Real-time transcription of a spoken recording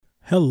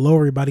Hello,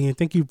 everybody, and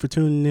thank you for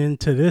tuning in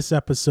to this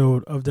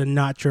episode of the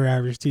Not Your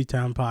Average Tea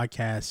Time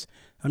podcast.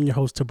 I'm your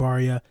host,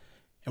 Tabaria,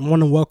 and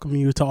want to welcome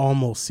you to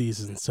almost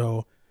season.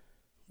 So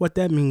what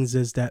that means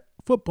is that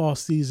football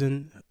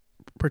season,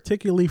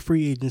 particularly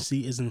free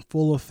agency, is in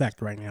full effect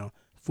right now,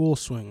 full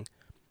swing.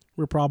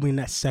 We're probably in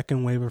that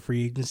second wave of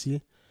free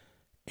agency,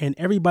 and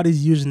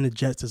everybody's using the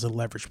Jets as a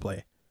leverage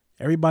play.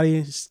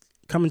 Everybody's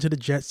coming to the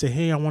Jets, say,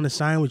 hey, I want to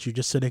sign with you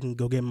just so they can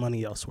go get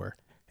money elsewhere.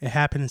 It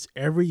happens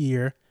every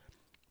year.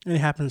 And it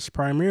happens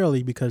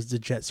primarily because the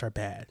Jets are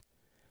bad.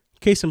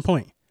 Case in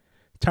point,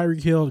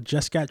 Tyreek Hill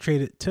just got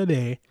traded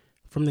today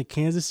from the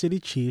Kansas City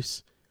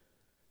Chiefs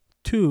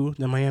to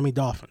the Miami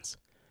Dolphins.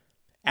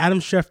 Adam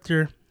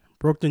Schefter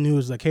broke the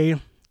news like, hey,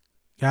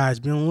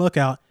 guys, be on the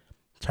lookout.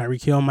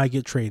 Tyreek Hill might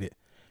get traded.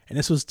 And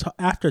this was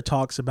after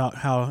talks about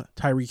how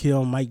Tyreek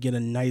Hill might get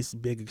a nice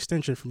big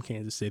extension from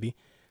Kansas City.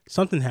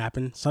 Something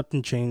happened.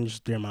 Something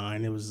changed their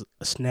mind. It was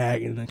a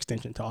snag in the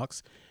extension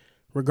talks.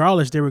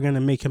 Regardless, they were going to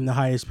make him the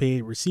highest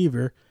paid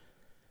receiver.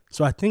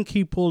 So I think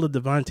he pulled a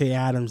Davante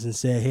Adams and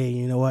said, hey,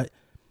 you know what?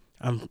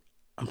 I'm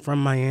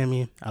from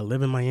Miami. I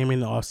live in Miami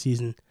in the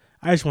offseason.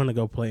 I just want to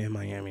go play in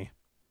Miami.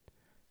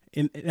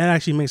 And that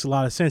actually makes a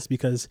lot of sense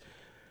because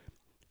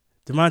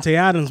Davante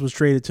Adams was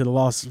traded to the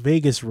Las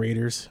Vegas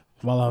Raiders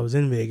while I was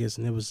in Vegas,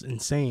 and it was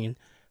insane.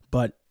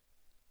 But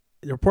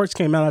the reports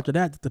came out after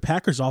that the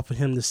Packers offered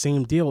him the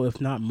same deal, if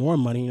not more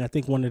money, and I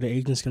think one of the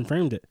agents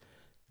confirmed it.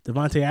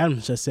 Davante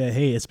Adams just said,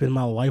 hey, it's been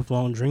my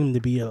lifelong dream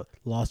to be a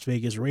Las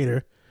Vegas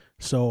Raider,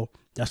 so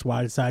that's why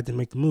I decided to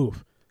make the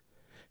move.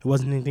 It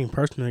wasn't anything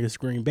personal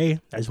against Green Bay.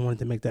 I just wanted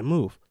to make that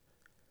move.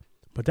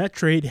 But that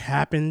trade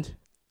happened,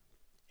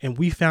 and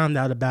we found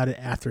out about it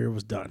after it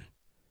was done.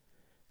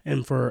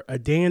 And for a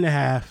day and a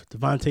half,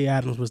 Davante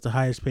Adams was the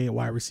highest paid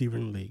wide receiver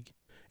in the league.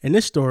 In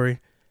this story,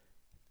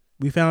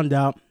 we found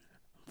out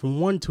from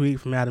one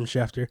tweet from Adam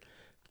Schefter,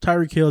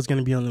 Tyreek Hill is going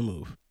to be on the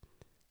move.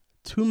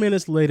 2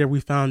 minutes later, we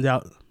found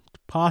out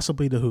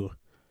possibly the who.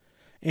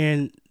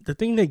 And the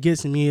thing that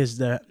gets me is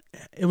that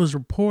it was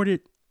reported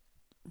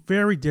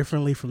very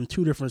differently from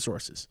two different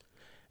sources.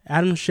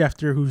 Adam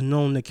Schefter, who's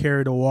known to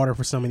carry the water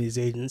for some of these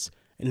agents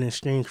in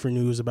exchange for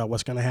news about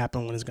what's going to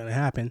happen when it's going to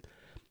happen,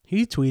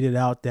 he tweeted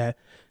out that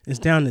it's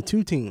down to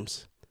two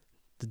teams,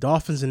 the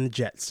Dolphins and the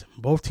Jets.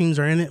 Both teams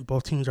are in it.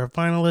 Both teams are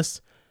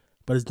finalists,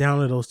 but it's down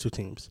to those two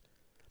teams.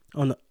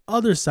 On the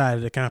other side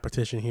of the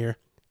competition here,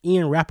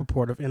 Ian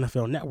Rappaport of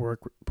NFL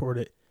Network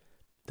reported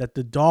that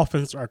the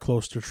Dolphins are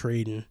close to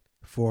trading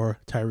for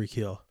Tyreek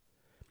Hill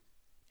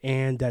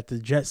and that the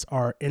Jets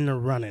are in the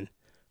running,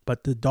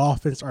 but the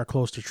Dolphins are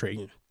close to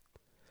trading.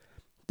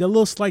 The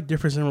little slight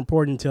difference in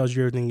reporting tells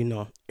you everything you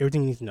know,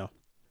 everything you need to know.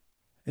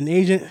 An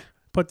agent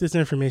put this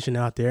information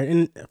out there,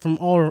 and from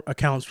all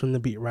accounts from the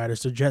beat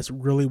writers, the Jets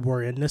really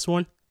were in this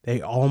one.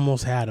 They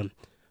almost had him,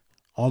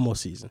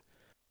 almost season.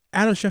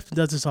 Adam Schefter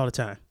does this all the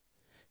time.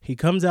 He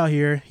comes out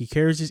here, he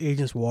carries his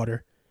agent's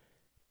water,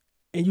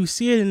 and you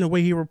see it in the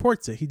way he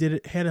reports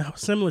it. Had a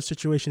similar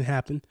situation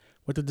happen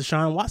with the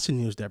Deshaun Watson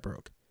news that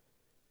broke.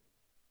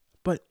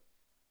 But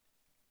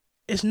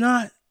it's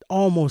not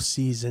almost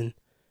season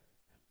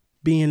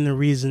being the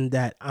reason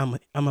that I'm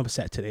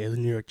upset today as a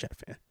New York Jet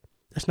fan.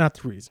 That's not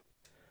the reason.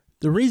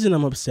 The reason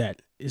I'm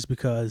upset is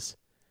because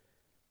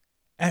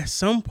at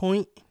some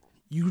point,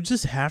 you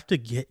just have to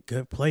get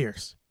good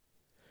players.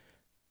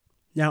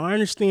 Now, I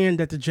understand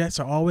that the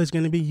Jets are always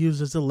going to be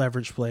used as a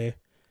leverage play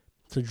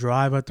to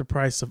drive up the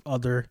price of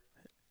other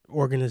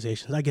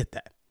organizations. I get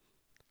that.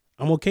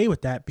 I'm okay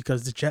with that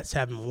because the Jets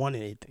haven't won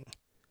anything.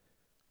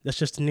 That's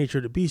just the nature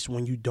of the beast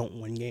when you don't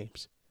win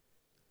games.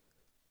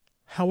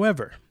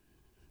 However,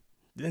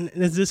 and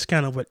this is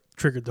kind of what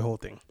triggered the whole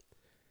thing.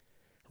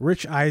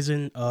 Rich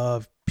Eisen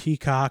of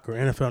Peacock or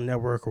NFL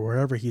Network or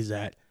wherever he's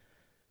at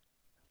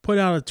put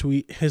out a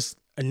tweet, his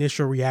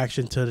initial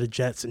reaction to the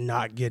Jets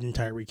not getting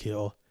Tyreek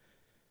Hill.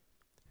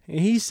 And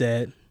he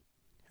said,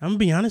 I'm going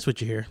to be honest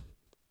with you here.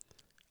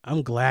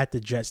 I'm glad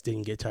the Jets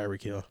didn't get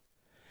Tyreek Hill.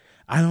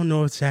 I don't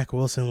know if Zach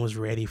Wilson was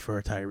ready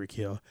for Tyreek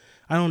Hill.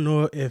 I don't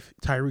know if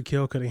Tyreek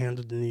Hill could have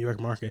handled the New York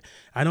market.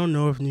 I don't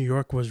know if New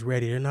York was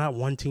ready. They're not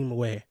one team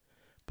away.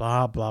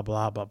 Blah, blah,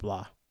 blah, blah,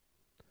 blah.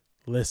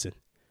 Listen,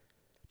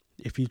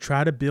 if you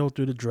try to build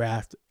through the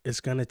draft, it's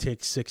going to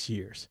take 6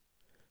 years.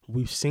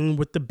 We've seen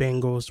with the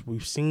Bengals,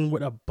 we've seen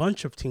with a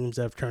bunch of teams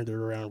that have turned it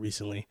around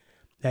recently,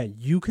 that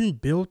you can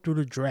build through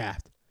the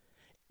draft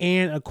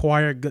and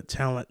acquire good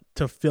talent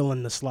to fill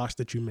in the slots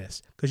that you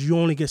miss. Because you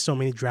only get so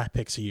many draft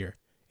picks a year.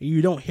 And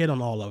you don't hit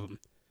on all of them.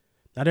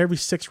 Not every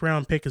 6th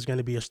round pick is going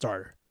to be a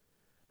starter.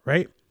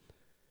 Right?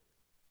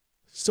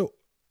 So,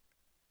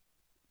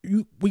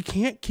 we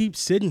can't keep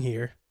sitting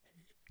here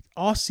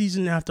all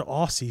season after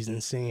all season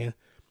saying,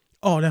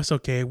 oh, that's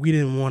okay, we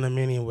didn't want him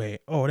anyway.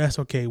 Oh, that's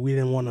okay, we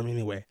didn't want him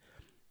anyway.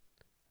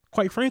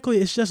 Quite frankly,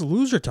 it's just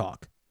loser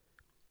talk.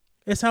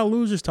 It's how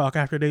losers talk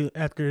after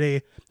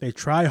they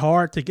try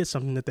hard to get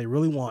something that they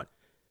really want,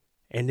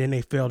 and then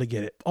they fail to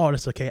get it. Oh,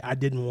 that's okay. I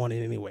didn't want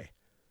it anyway.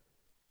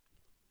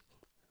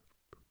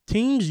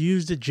 Teams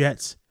use the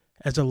Jets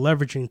as a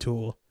leveraging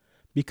tool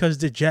because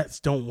the Jets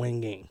don't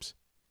win games.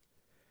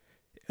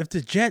 If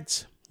the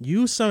Jets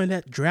use some of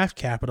that draft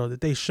capital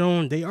that they've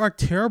shown they are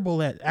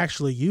terrible at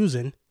actually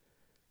using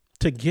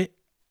to get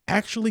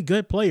actually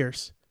good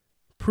players,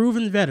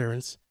 proven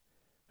veterans,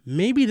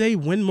 maybe they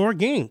win more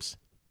games.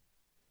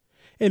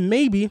 And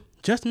maybe,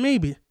 just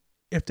maybe,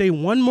 if they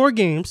won more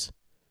games,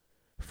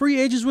 free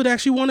agents would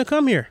actually want to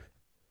come here.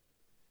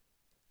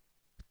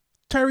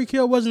 Tyreek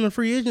Hill wasn't a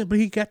free agent, but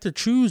he got to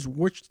choose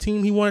which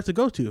team he wanted to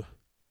go to.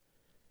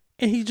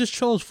 And he just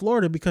chose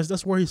Florida because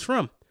that's where he's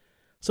from.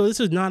 So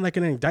this is not like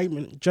an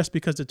indictment just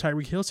because of the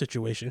Tyreek Hill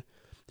situation.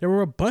 There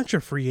were a bunch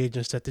of free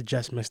agents that the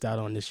Jets missed out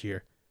on this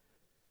year.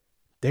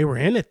 They were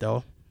in it,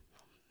 though.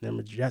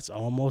 The Jets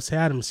almost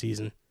had him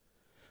season.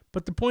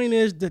 But the point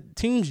is that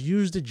teams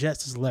use the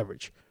Jets as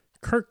leverage.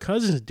 Kirk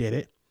Cousins did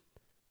it.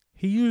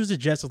 He used the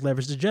Jets as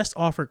leverage. The Jets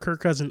offered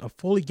Kirk Cousins a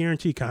fully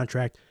guaranteed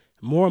contract,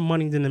 more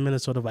money than the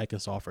Minnesota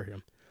Vikings offered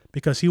him,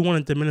 because he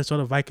wanted the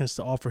Minnesota Vikings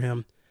to offer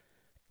him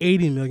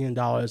 $80 million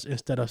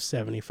instead of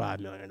 $75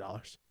 million.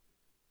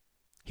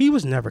 He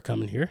was never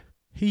coming here.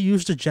 He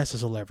used the Jets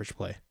as a leverage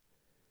play.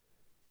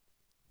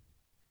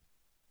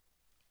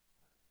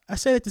 I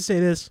say it to say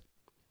this.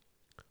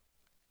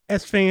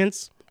 As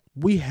fans,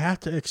 we have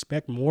to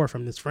expect more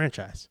from this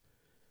franchise.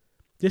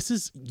 This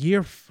is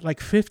year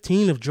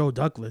 15 of Joe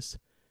Douglas,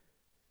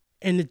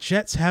 and the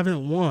Jets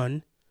haven't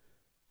won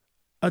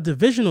a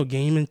divisional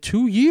game in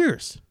 2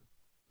 years.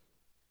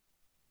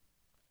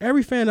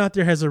 Every fan out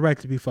there has a right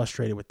to be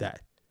frustrated with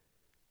that.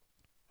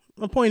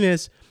 My point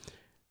is,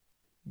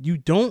 you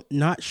don't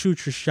not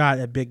shoot your shot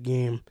at big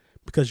game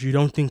because you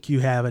don't think you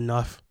have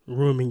enough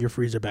room in your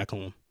freezer back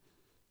home.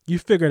 You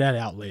figure that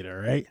out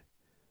later, right?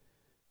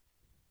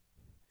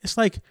 It's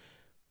like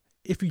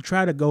if you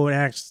try to go and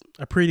ask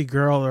a pretty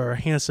girl or a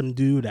handsome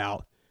dude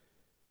out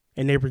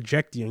and they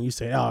reject you and you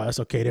say, oh, that's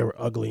okay, they were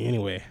ugly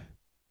anyway.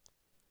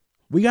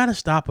 We got to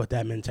stop with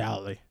that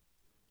mentality.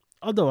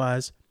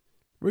 Otherwise,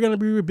 we're going to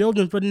be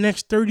rebuilding for the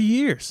next 30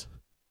 years.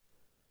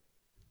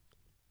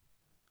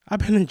 I've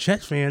been a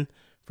Jets fan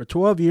for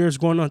 12 years,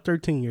 going on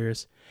 13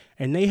 years,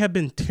 and they have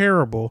been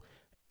terrible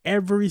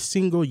every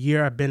single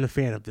year I've been a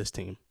fan of this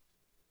team.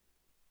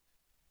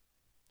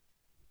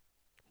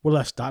 Will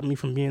that stop me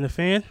from being a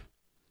fan?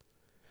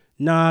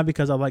 Nah,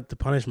 because I like to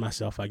punish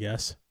myself, I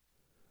guess.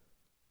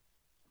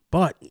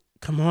 But,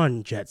 come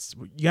on, Jets.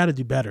 You got to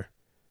do better.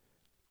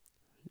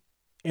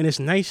 And it's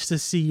nice to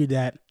see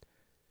that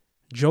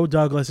Joe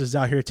Douglas is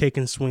out here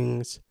taking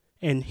swings.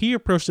 And he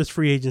approached this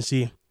free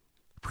agency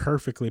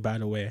perfectly, by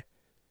the way.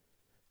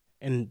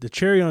 And the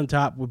cherry on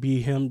top would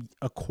be him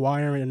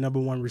acquiring a number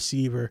one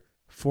receiver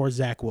for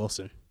Zach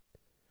Wilson.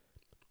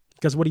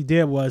 Because what he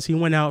did was he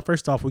went out.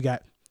 First off, we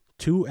got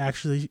two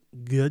actually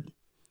good,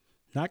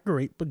 not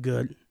great, but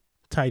good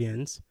tight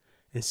ends.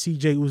 And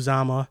C.J.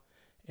 Uzomah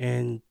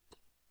and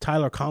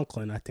Tyler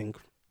Conklin, I think,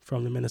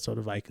 from the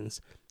Minnesota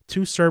Vikings.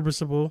 Two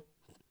serviceable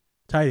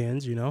tight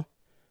ends, you know.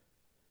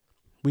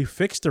 We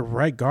fixed the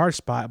right guard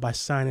spot by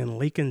signing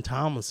Laken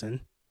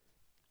Tomlinson.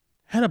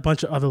 Had a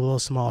bunch of other little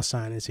small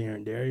signings here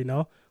and there, you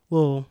know.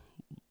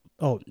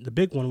 The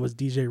big one was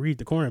DJ Reed,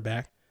 the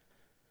cornerback.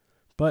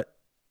 But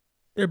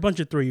they're a bunch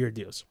of 3-year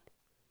deals.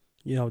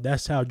 You know,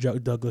 that's how Joe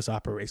Douglas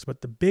operates.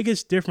 But the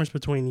biggest difference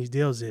between these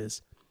deals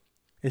is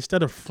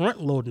instead of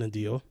front-loading a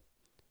deal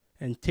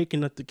and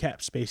taking up the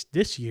cap space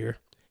this year,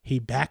 he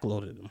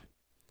backloaded them.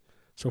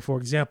 So, for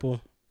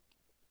example,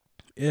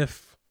 he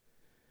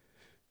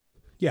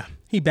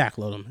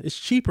backloaded them. It's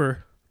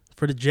cheaper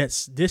for the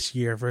Jets this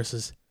year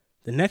versus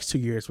the next 2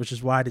 years, which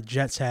is why the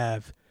Jets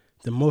have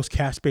the most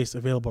cap space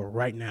available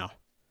right now.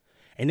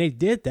 And they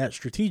did that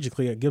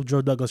strategically. I give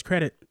Joe Douglas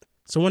credit.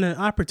 So when an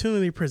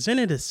opportunity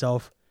presented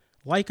itself,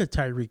 like a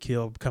Tyreek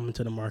Hill coming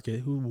to the market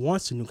who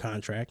wants a new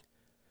contract,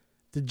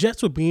 the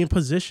Jets would be in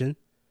position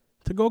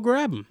to go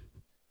grab him.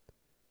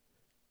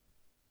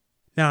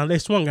 Now, they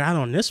swung out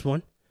on this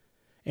one,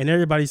 and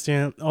everybody's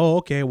saying, oh,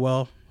 okay,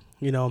 well,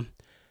 you know,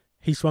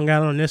 he swung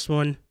out on this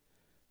one.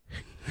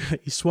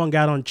 He swung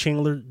out on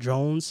Chandler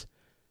Jones.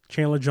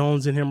 Chandler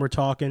Jones and him were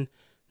talking.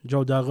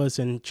 Joe Douglas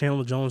and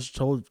Chandler Jones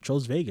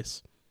chose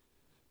Vegas.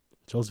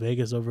 Chose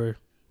Vegas over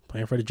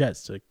playing for the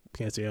Jets. So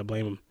can't say I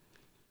blame him.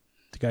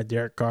 They got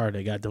Derek Carr.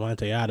 They got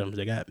Devontae Adams.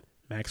 They got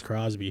Max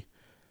Crosby.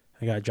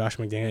 They got Josh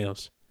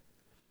McDaniels.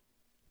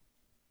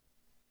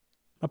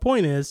 My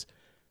point is,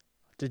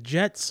 the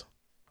Jets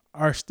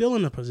are still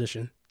in a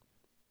position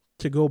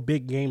to go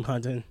big game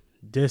hunting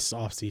this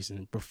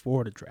offseason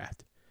before the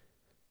draft.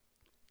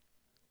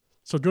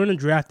 So during the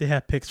draft, they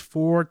have picks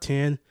 4,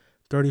 10,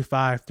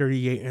 35,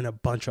 38, and a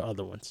bunch of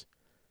other ones.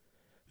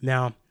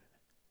 Now,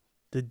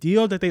 the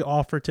deal that they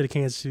offered to the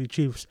Kansas City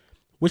Chiefs,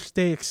 which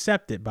they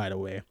accepted, by the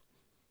way,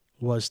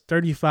 was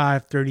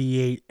 35,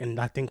 38, and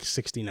I think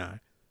 69.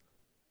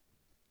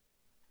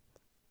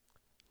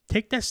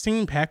 Take that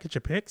same package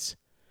of picks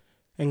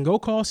and go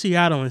call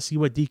Seattle and see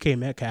what DK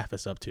Metcalf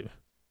is up to.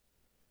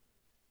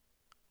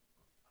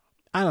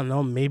 I don't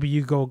know, maybe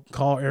you go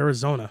call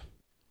Arizona.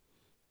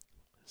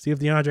 See if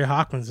DeAndre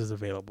Hopkins is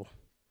available.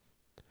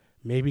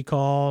 Maybe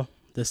call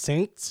the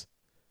Saints.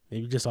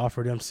 Maybe just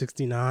offer them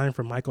 69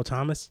 for Michael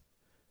Thomas.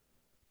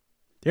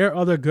 There are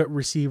other good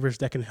receivers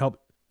that can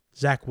help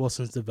Zach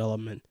Wilson's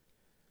development.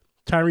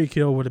 Tyreek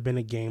Hill would have been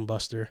a game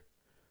buster,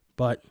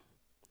 but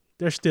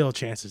there's still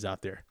chances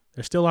out there.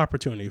 There's still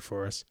opportunity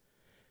for us.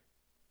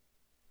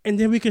 And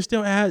then we can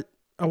still add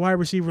a wide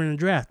receiver in the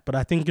draft. But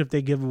I think if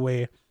they give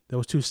away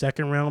those 2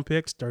 second-round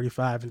picks,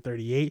 35 and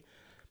 38,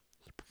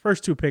 the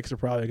first 2 picks are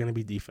probably going to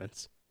be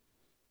defense.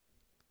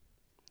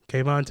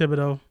 Kayvon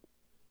Thibodeau,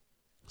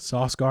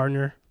 Sauce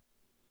Gardner.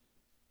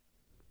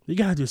 You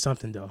got to do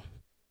something, though.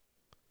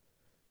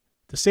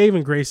 The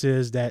saving grace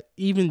is that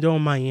even though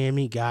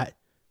Miami got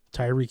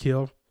Tyreek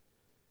Hill,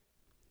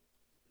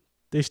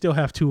 they still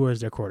have Tua as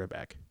their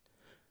quarterback.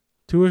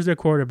 Tua is their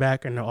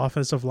quarterback, and the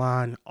offensive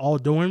line,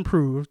 although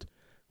improved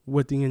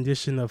with the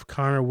addition of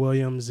Connor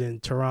Williams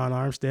and Teron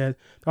Armstead,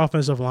 the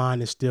offensive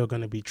line is still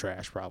going to be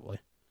trash probably.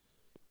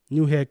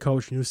 New head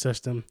coach, new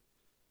system.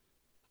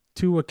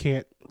 Tua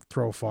can't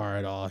throw far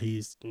at all.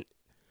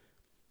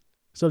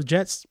 So the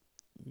Jets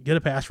get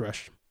a pass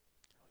rush.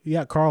 You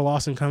got Carl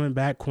Lawson coming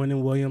back,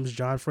 Quinnen Williams,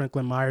 John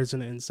Franklin Myers on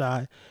the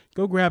inside.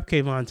 Go grab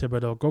Kayvon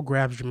Thibodeau. Go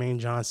grab Jermaine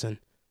Johnson.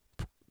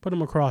 Put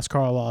him across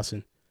Carl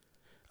Lawson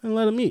and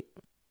let him eat.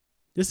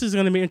 This is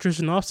going to be an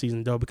interesting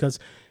offseason, though, because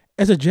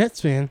as a Jets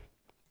fan,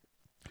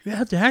 you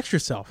have to ask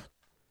yourself,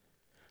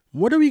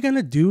 what are we going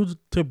to do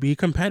to be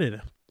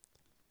competitive?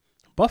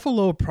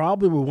 Buffalo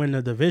probably will win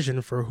the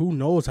division for who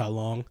knows how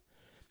long.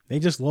 They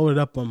just loaded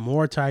up on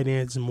more tight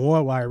ends,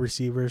 more wide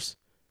receivers.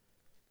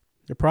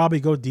 They'll probably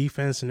go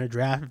defense in their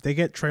draft. If they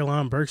get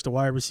Treylon Burks, the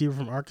wide receiver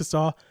from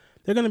Arkansas,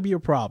 they're going to be a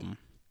problem.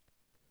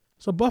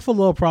 So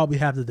Buffalo will probably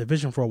have the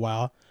division for a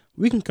while.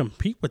 We can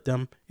compete with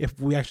them if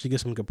we actually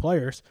get some good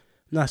players.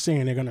 I'm not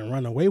saying they're going to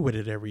run away with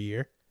it every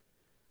year.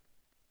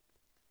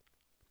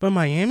 But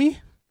Miami,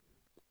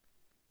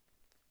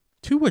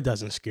 Tua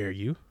doesn't scare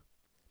you.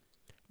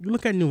 You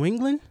look at New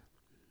England,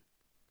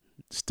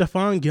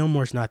 Stephon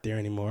Gilmore's not there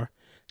anymore.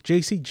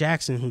 J.C.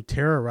 Jackson, who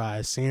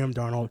terrorized Sam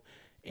Darnold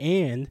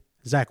and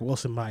Zach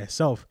Wilson by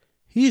himself,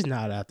 he's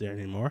not out there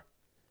anymore.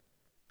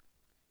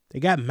 They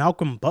got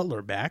Malcolm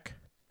Butler back,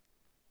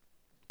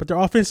 but their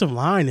offensive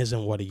line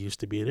isn't what it used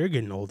to be. They're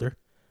getting older.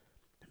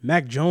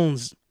 Mac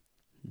Jones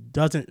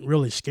doesn't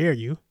really scare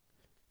you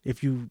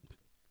if you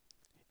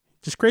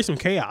just create some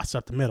chaos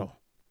up the middle.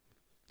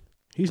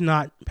 He's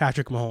not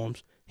Patrick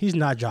Mahomes. He's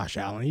not Josh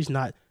Allen. He's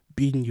not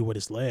beating you with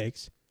his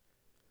legs.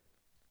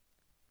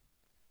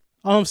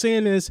 All I'm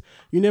saying is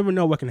you never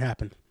know what can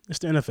happen. It's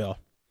the NFL.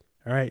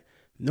 All right?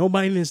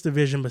 Nobody in this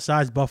division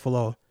besides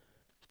Buffalo,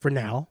 for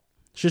now,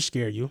 should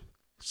scare you.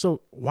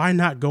 So why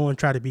not go and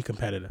try to be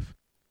competitive?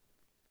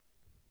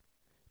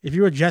 If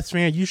you're a Jets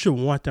fan, you should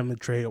want them to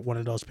trade one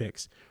of those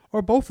picks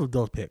or both of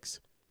those picks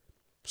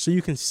so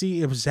you can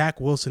see if Zach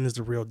Wilson is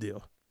the real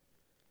deal.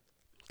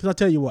 Because I'll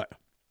tell you what,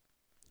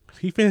 if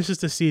he finishes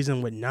the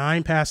season with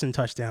 9 passing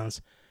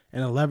touchdowns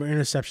and 11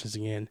 interceptions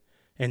again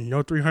and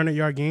no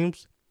 300-yard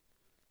games,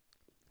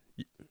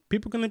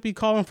 people are going to be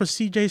calling for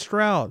C.J.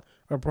 Stroud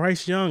or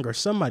Bryce Young or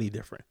somebody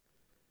different.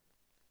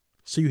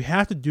 So you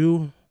have to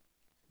do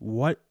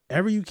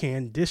whatever you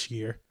can this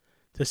year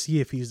to see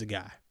if he's the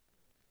guy.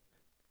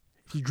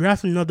 If you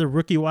draft another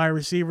rookie wide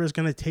receiver, it's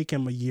going to take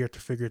him a year to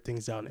figure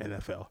things out in the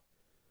NFL.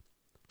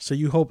 So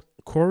you hope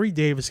Corey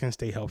Davis can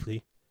stay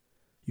healthy.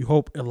 You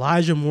hope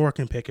Elijah Moore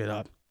can pick it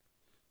up.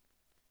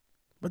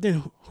 But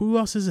then who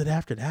else is it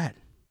after that?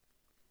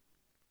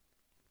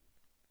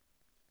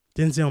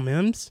 Denzel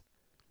Mims?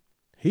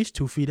 He's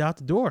 2 feet out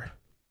the door.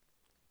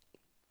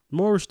 The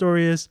moral of the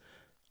story is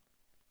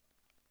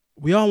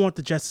we all want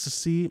the Jets to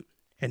succeed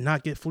and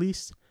not get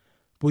fleeced,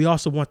 but we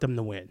also want them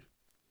to win.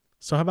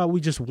 So how about we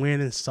just win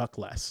and suck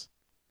less?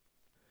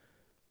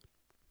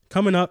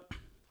 Coming up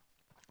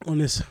on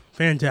this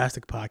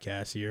fantastic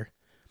podcast here,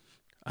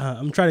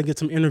 I'm trying to get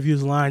some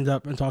interviews lined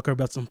up and talk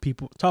with some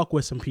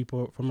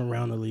people from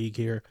around the league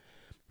here.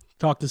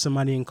 Talk to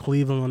somebody in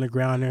Cleveland on the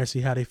ground there,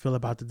 see how they feel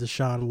about the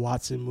Deshaun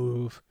Watson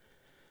move.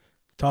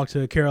 Talk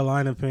to a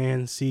Carolina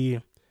fan, see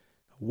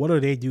what do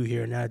they do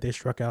here now that they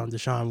struck out on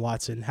Deshaun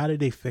Watson. How did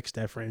they fix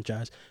that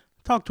franchise?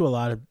 Talk to a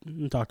lot of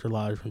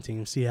different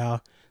teams. See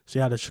how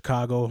the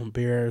Chicago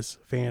Bears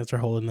fans are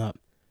holding up.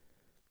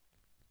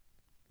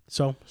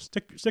 So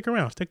stick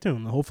around, stick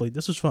tuned. Hopefully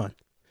this was fun.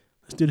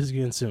 Let's do this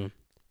again soon.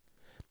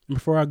 And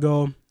before I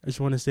go, I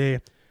just want to say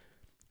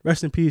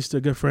rest in peace to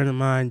a good friend of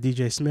mine,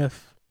 DJ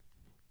Smith.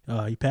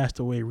 He passed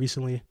away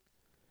recently,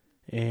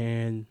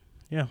 and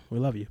yeah, we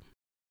love you.